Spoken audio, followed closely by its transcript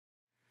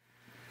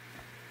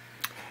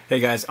Hey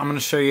guys, I'm going to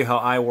show you how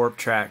I warp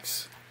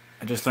tracks.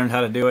 I just learned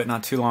how to do it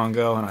not too long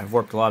ago, and I've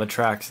warped a lot of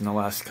tracks in the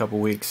last couple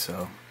weeks,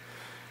 so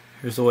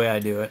here's the way I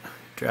do it.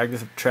 Drag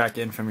the track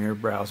in from your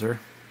browser.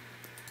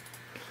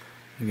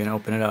 You're going to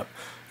open it up.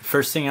 The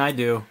first thing I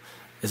do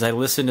is I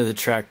listen to the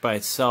track by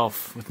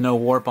itself with no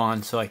warp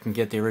on so I can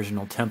get the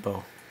original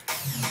tempo.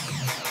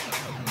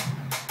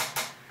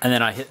 And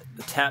then I hit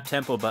the tap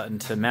tempo button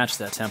to match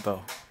that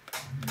tempo.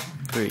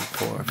 3,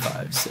 4,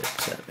 5, 6,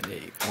 7,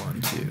 8,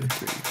 1, 2,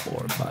 3,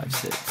 4, 5,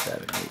 6,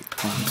 7,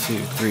 8, 1,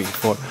 2, 3,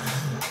 4.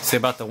 Say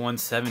about the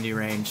 170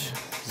 range.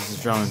 This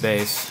is drum and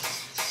bass.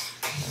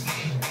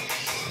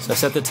 So I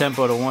set the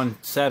tempo to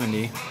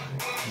 170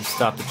 and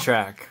stop the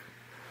track.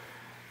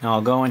 Now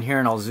I'll go in here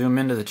and I'll zoom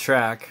into the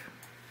track.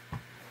 Let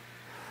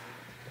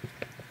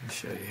me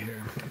show you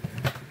here.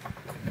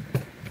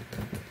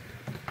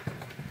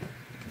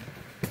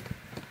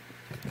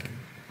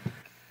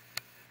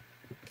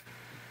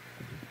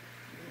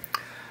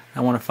 I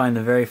want to find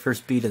the very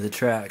first beat of the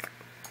track.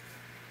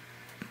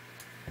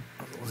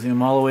 I'll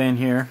zoom all the way in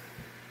here.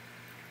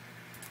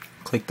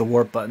 Click the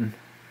warp button.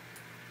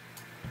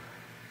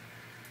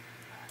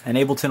 And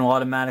Ableton will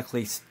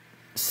automatically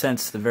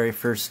sense the very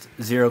first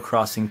zero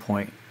crossing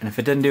point. And if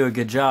it didn't do a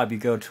good job, you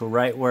go to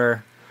right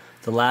where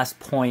the last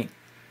point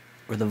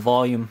where the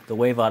volume, the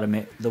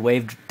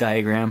wave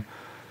diagram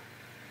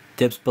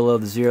dips below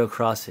the zero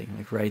crossing,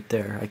 like right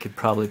there. I could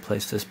probably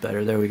place this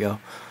better. There we go.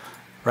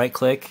 Right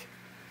click.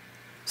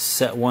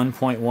 Set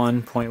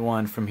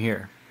 1.1.1 from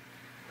here.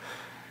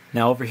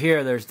 Now over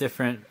here there's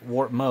different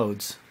warp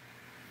modes,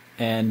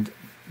 and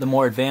the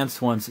more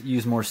advanced ones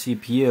use more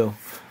CPU,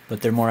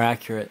 but they're more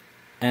accurate.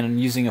 And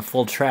using a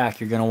full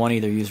track, you're going to want to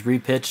either use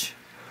repitch,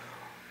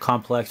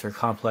 complex, or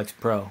complex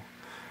pro.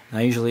 And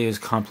I usually use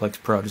complex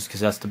pro just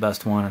because that's the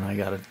best one, and I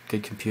got a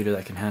good computer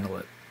that can handle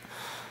it.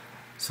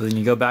 So then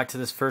you go back to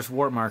this first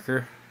warp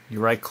marker,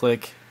 you right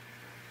click,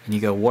 and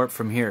you go warp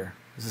from here.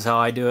 This is how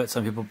I do it.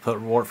 Some people put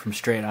warp from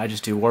straight. I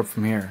just do warp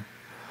from here.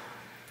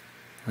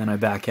 And then I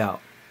back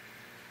out.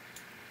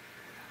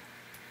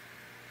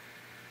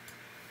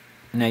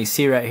 Now you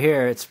see right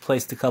here, it's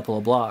placed a couple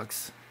of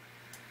blocks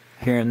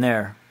here and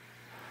there.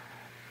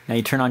 Now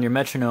you turn on your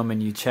metronome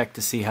and you check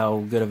to see how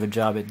good of a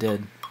job it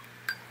did.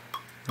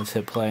 Let's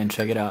hit play and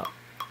check it out.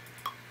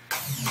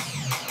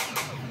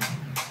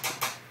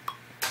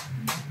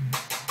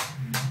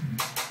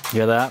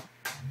 Hear that?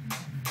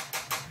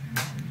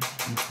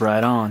 It's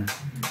right on.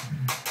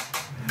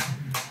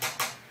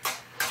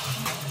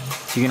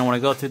 So you're going to want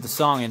to go through the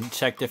song and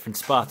check different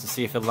spots to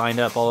see if it lined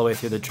up all the way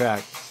through the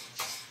track.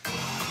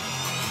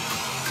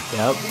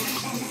 Yep.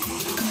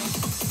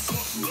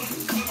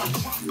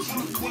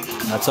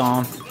 That's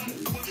on.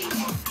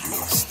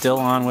 Still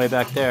on way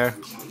back there.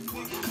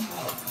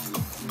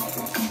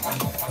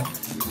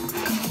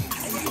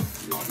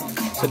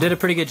 So it did a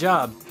pretty good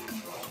job.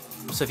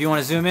 So if you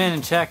want to zoom in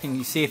and check and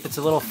you see if it's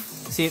a little,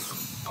 it's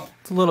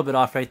a little bit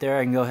off right there,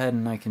 I can go ahead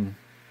and I can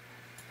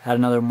add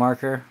another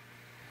marker.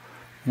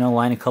 You know,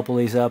 line a couple of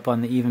these up on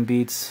the even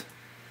beats.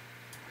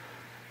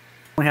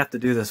 Only have to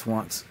do this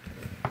once.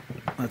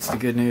 That's the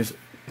good news.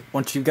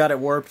 Once you've got it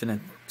warped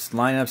and it's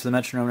lining up to the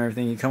metronome and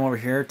everything, you come over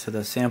here to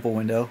the sample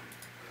window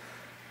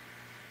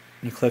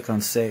and you click on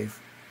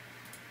save.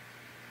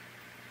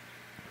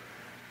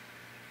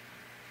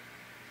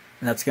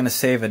 And that's going to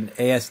save an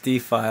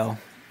ASD file.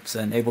 It's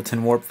an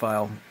Ableton warp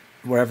file,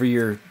 wherever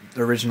your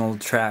original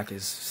track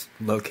is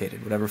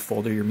located, whatever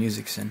folder your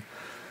music's in.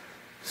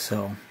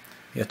 So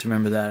you have to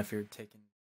remember that if you're taking